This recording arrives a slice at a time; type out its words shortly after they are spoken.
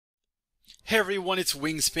Hey everyone, it's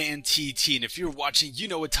WiNGSPANTT, and if you're watching, you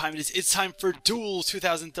know what time it is. It's time for Duels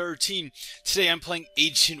 2013. Today I'm playing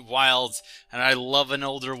Ancient Wilds, and I love an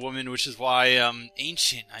older woman, which is why,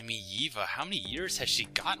 Ancient, I mean, Yiva, how many years has she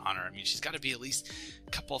got on her? I mean, she's got to be at least a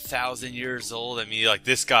couple thousand years old. I mean, like,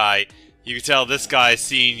 this guy, you can tell this guy's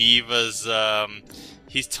seen Yiva's,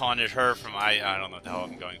 he's taunted her from, I don't know what the hell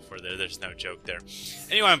I'm going for there. There's no joke there.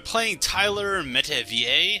 Anyway, I'm playing Tyler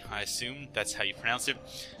Metavier. I assume that's how you pronounce it.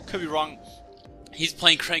 Could be wrong. He's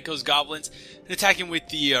playing Krenko's Goblins and attacking with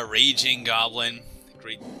the Raging Goblin. A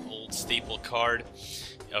great old staple card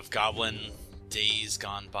of Goblin days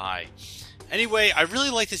gone by. Anyway, I really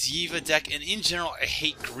like this Yiva deck, and in general, I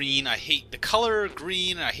hate green. I hate the color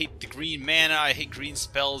green, I hate the green mana, I hate green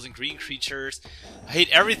spells and green creatures. I hate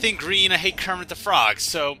everything green, I hate Kermit the Frog.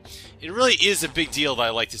 So, it really is a big deal that I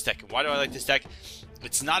like this deck. And why do I like this deck?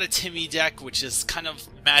 It's not a Timmy deck, which is kind of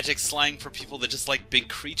Magic slang for people that just like big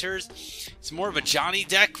creatures. It's more of a Johnny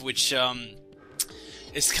deck, which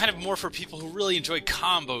is kind of more for people who really enjoy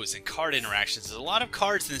combos and card interactions. There's a lot of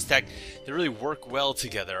cards in this deck that really work well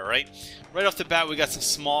together, alright? Right off the bat, we got some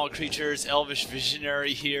small creatures. Elvish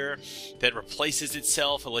Visionary here that replaces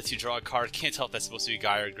itself. It lets you draw a card. Can't tell if that's supposed to be a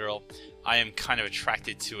guy or a girl. I am kind of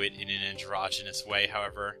attracted to it in an androgynous way,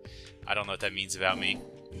 however. I don't know what that means about me.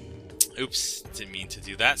 Oops, didn't mean to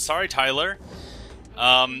do that. Sorry, Tyler.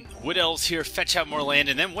 Wood Elves here, fetch out more land,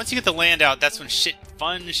 and then once you get the land out, that's when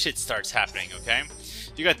fun shit starts happening, okay?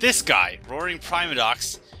 You got this guy, Roaring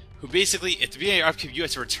Primadox, who basically, at the beginning of your upkeep, you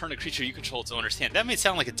have to return a creature you control to owner's hand. That may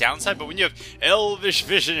sound like a downside, but when you have Elvish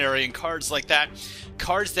Visionary and cards like that,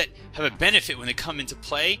 cards that have a benefit when they come into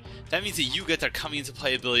play, that means that you get their coming into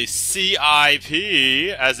play ability,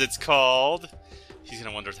 CIP, as it's called. He's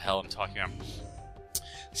gonna wonder what the hell I'm talking about.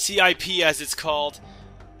 CIP, as it's called,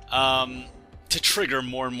 to trigger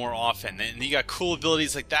more and more often. And you got cool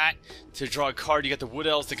abilities like that to draw a card. You got the Wood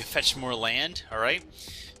Elves that can fetch more land, alright?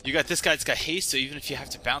 You got this guy that's got haste, so even if you have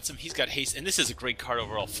to bounce him, he's got haste. And this is a great card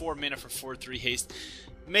overall. 4 mana for 4/3 haste.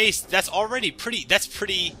 Mace, that's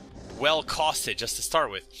pretty well costed just to start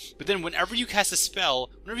with. But then whenever you cast a spell,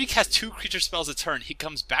 whenever you cast 2 creature spells a turn, he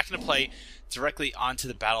comes back into play directly onto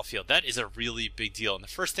the battlefield. That is a really big deal. And the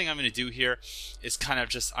first thing I'm going to do here is kind of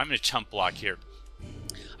just, I'm going to chump block here.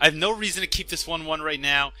 I have no reason to keep this 1/1 right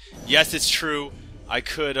now. Yes, it's true. I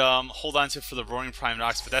could hold on to it for the Roaring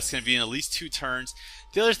Primadox, but that's going to be in at least 2 turns.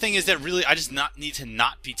 The other thing is that really I just need to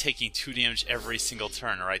not be taking 2 damage every single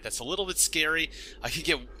turn, alright? That's a little bit scary. I could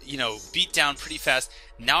get, beat down pretty fast.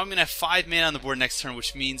 Now I'm going to have 5 mana on the board next turn,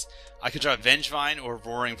 which means I could draw Vengevine or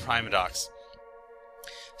Roaring Primadox.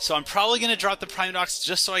 So I'm probably going to drop the Primadox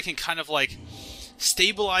just so I can kind of like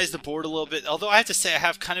stabilize the board a little bit. Although I have to say I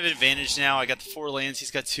have kind of an advantage now. I got the 4 lands,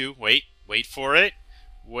 he's got 2. Wait for it.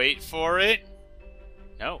 Wait for it.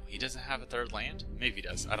 No, he doesn't have a 3rd land? Maybe he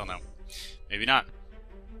does. I don't know. Maybe not.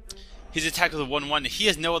 His attack with a 1/1. He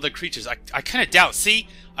has no other creatures. I kind of doubt. See?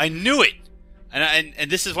 I knew it! And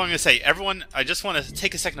this is what I'm going to say. Everyone, I just want to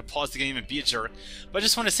take a second to pause the game and be a jerk. But I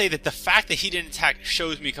just want to say that the fact that he didn't attack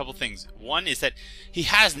shows me a couple things. One is that he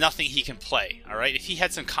has nothing he can play. Alright? If he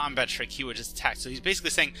had some combat trick, he would just attack. So he's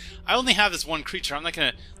basically saying, I only have this 1 creature. I'm not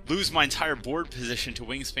going to lose my entire board position to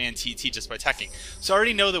WiNGSPANTT just by attacking. So I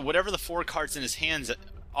already know that whatever the 4 cards in his hands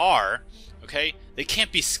are, okay, they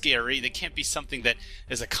can't be scary. They can't be something that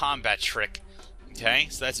is a combat trick. Okay?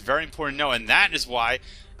 So that's very important to know. And that is why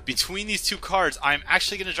between these 2 cards, I'm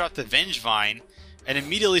actually going to drop the Vengevine and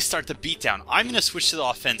immediately start the beatdown. I'm going to switch to the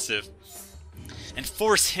offensive and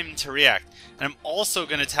force him to react. And I'm also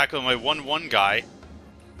going to tackle my 1/1 guy.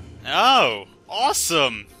 Oh,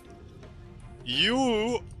 awesome!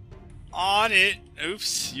 You on it.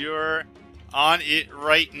 Oops, you're on it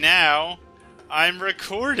right now. I'm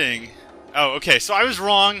recording. Oh, okay, so I was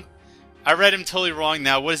wrong. I read him totally wrong.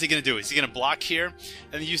 Now, what is he going to do? Is he going to block here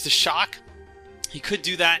and then use the shock? He could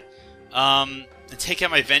do that and take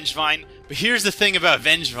out my Vengevine. But here's the thing about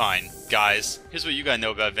Vengevine, guys. Here's what you gotta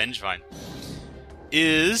know about Vengevine.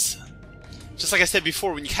 Is, just like I said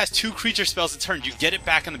before, when you cast 2 creature spells a turn, you get it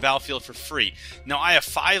back on the battlefield for free. Now, I have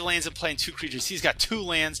 5 lands in play and 2 creatures. He's got 2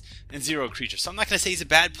 lands and 0 creatures. So I'm not going to say he's a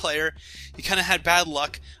bad player. He kind of had bad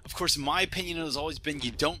luck. Of course, my opinion has always been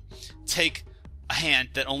you don't take a hand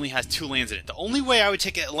that only has 2 lands in it. The only way I would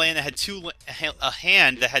take a land that had a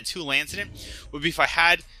hand that had 2 lands in it would be if I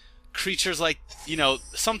had creatures like,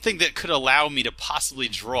 something that could allow me to possibly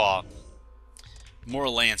draw more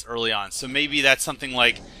lands early on. So maybe that's something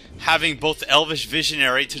like having both Elvish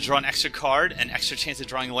Visionary to draw an extra card, an extra chance of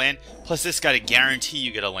drawing a land, plus this guy to guarantee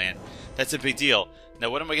you get a land. That's a big deal. Now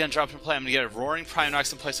what am I going to drop in play? I'm going to get a Roaring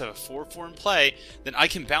Primenox in play, so I have a 4/4 in play. Then I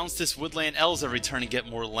can bounce this Woodland Elves every turn and get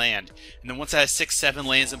more land. And then once I have 6/7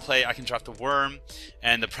 lands in play, I can drop the Worm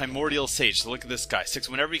and the Primordial Sage. So look at this guy. 6.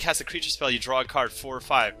 Whenever you cast a creature spell, you draw a card. 4 or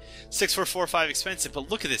 5. 6 for 4 or 5 expensive. But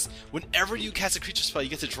look at this. Whenever you cast a creature spell, you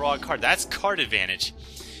get to draw a card. That's card advantage.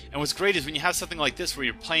 And what's great is when you have something like this where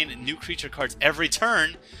you're playing new creature cards every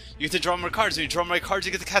turn, you get to draw more cards. When you draw more cards,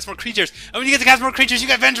 you get to cast more creatures. And when you get to cast more creatures, you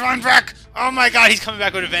get Vengevine back! Oh my god, he's coming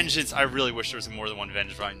back with a vengeance. I really wish there was more than one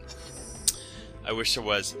Vengevine. I wish there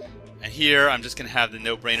was. And here, I'm just going to have the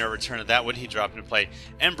no-brainer return of that. What did he drop into play?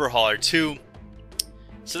 Ember Hauler 2.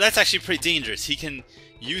 So that's actually pretty dangerous. He can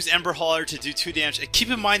use Ember Hauler to do 2 damage. And keep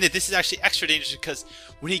in mind that this is actually extra dangerous because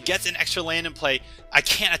when he gets an extra land in play, I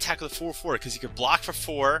can't attack with a 4/4 because he could block for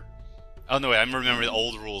 4. Oh no, wait, I'm remembering the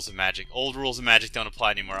old rules of Magic. Old rules of Magic don't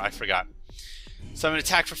apply anymore. I forgot. So I'm going to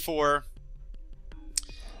attack for 4.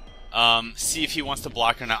 See if he wants to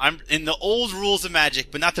block or not. I'm in the old rules of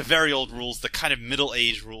Magic, but not the very old rules, the kind of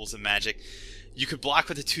middle-aged rules of Magic. You could block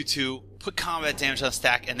with a 2/2, put combat damage on a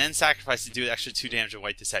stack, and then sacrifice to do an extra 2 damage and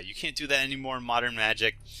wipe this out. You can't do that anymore in Modern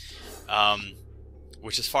Magic,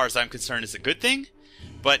 which as far as I'm concerned is a good thing.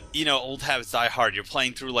 But, you know, old habits die hard. You're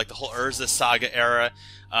playing through like the whole Urza Saga era,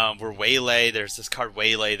 where Waylay, there's this card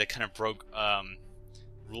Waylay that kind of broke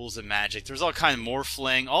rules of Magic. There's all kind of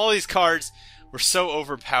Morphling. All these cards were so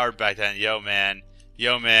overpowered back then. Yo,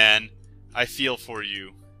 man, I feel for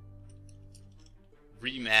you.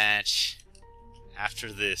 Rematch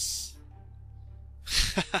after this.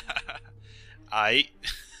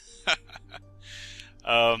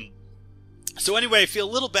 So anyway, I feel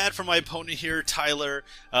a little bad for my opponent here, Tyler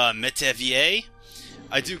Métivier.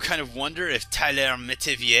 I do kind of wonder if Tyler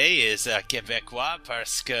Métivier is Québécois,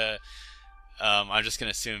 parce que I'm just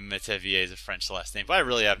going to assume Métivier is a French last name, but I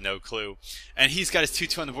really have no clue. And he's got his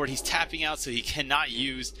 2/2 on the board. He's tapping out, so he cannot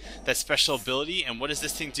use that special ability. And what does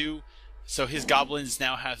this thing do? So his goblins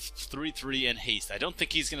now have 3/3 and haste. I don't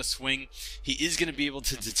think he's going to swing. He is going to be able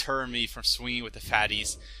to deter me from swinging with the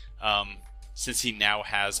fatties, since he now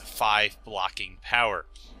has 5 blocking power.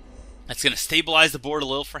 That's going to stabilize the board a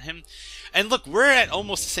little for him. And look, we're at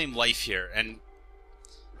almost the same life here, and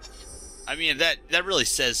I mean, that really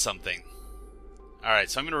says something.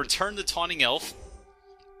 Alright, so I'm going to return the Taunting Elf.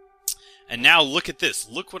 And now look at this.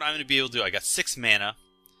 Look what I'm going to be able to do. I got 6 mana.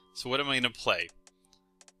 So what am I going to play?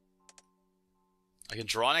 I can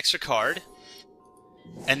draw an extra card.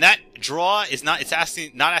 And that draw is not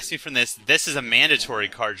asking for this. This is a mandatory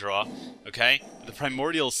card draw. Okay? The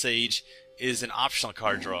Primordial Sage is an optional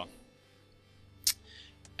card draw.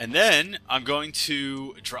 And then I'm going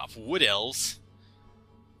to drop Wood Elves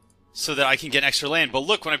so that I can get extra land. But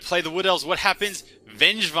look, when I play the Wood Elves, what happens?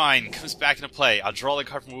 Vengevine comes back into play. I'll draw the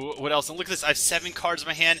card from Wood Elves. And look at this. I have 7 cards in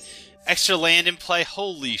my hand. Extra land in play.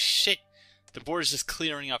 Holy shit. The board is just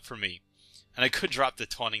clearing up for me. And I could drop the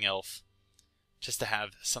Taunting Elf just to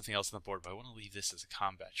have something else on the board. But I want to leave this as a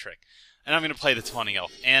combat trick. And I'm going to play the Taunting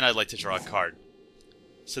Elf. And I'd like to draw a card.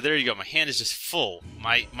 So there you go. My hand is just full.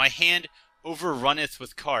 My hand overrunneth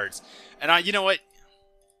with cards. And you know what?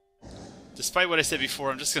 Despite what I said before,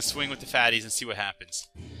 I'm just going to swing with the fatties and see what happens.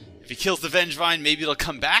 If he kills the Vengevine, maybe it'll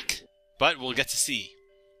come back, but we'll get to see.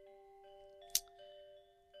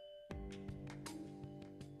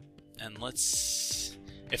 And let's...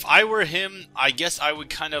 If I were him, I guess I would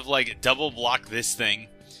kind of like double block this thing,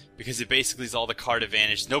 because it basically is all the card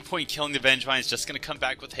advantage. No point killing the Vengevine, it's just going to come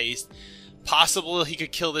back with haste. Possible he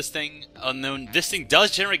could kill this thing unknown. This thing does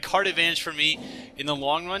generate card advantage for me in the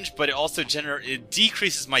long run, but it also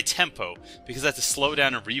decreases my tempo because I have to slow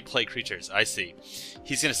down and replay creatures. I see.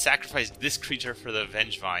 He's going to sacrifice this creature for the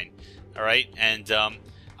Vengevine. Alright, and I'm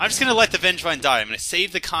just going to let the Vengevine die. I'm going to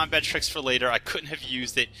save the combat tricks for later. I couldn't have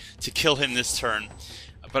used it to kill him this turn.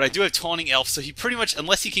 But I do have Taunting Elf, so he pretty much,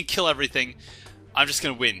 unless he can kill everything, I'm just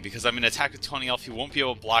going to win, because I'm going to attack with Taunting Elf. He won't be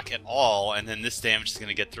able to block at all, and then this damage is going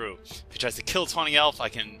to get through. If he tries to kill Taunting Elf, I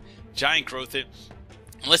can Giant Growth it.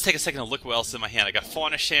 And let's take a second to look what else is in my hand. I got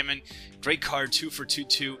Fauna Shaman, great card, 2 for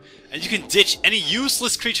 2/2. And you can ditch any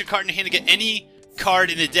useless creature card in your hand to get any card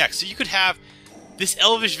in the deck. So you could have this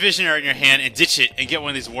Elvish Visionary in your hand and ditch it and get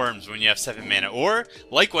one of these worms when you have 7 mana. Or,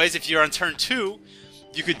 likewise, if you're on turn 2,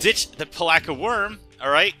 you could ditch the Palaka Worm,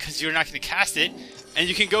 alright, because you're not going to cast it, and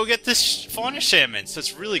you can go get this Fauna Shaman. So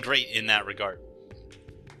it's really great in that regard.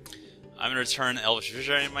 I'm going to return Elvish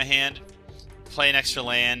Visionary in my hand, play an extra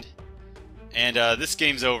land, and this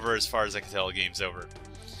game's over as far as I can tell. The game's over.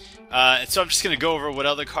 So I'm just going to go over what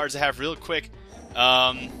other cards I have real quick.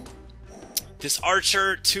 This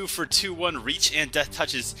Archer, 2 for 2/1 reach and death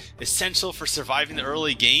touch is essential for surviving the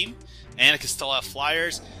early game. and it can stall out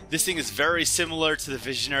flyers. This thing is very similar to the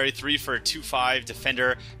Visionary 3 for a 2/5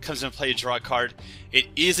 defender. Comes into play, draw a card. It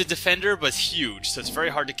is a defender, but it's huge, so it's very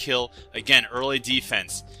hard to kill. Again, early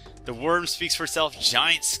defense. The worm speaks for itself.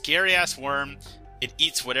 Giant, scary-ass worm. It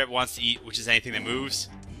eats whatever it wants to eat, which is anything that moves.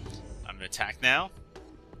 I'm going to attack now.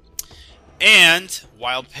 And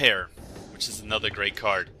Wild Pair, which is another great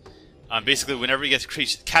card. Basically, whenever you get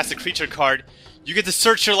to cast a creature card, you get to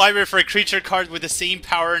search your library for a creature card with the same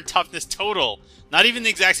power and toughness total. Not even the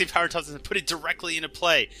exact same power and toughness, and put it directly into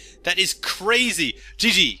play. That is crazy.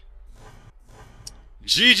 GG.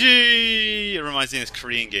 GG! It reminds me of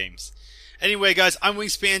Korean games. Anyway, guys, I'm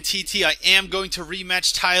WiNGSPANTT. I am going to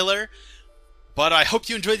rematch Tyler. But I hope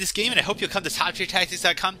you enjoyed this game, and I hope you'll come to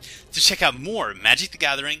TopTierTactics.com to check out more Magic the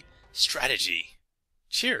Gathering strategy.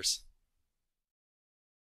 Cheers.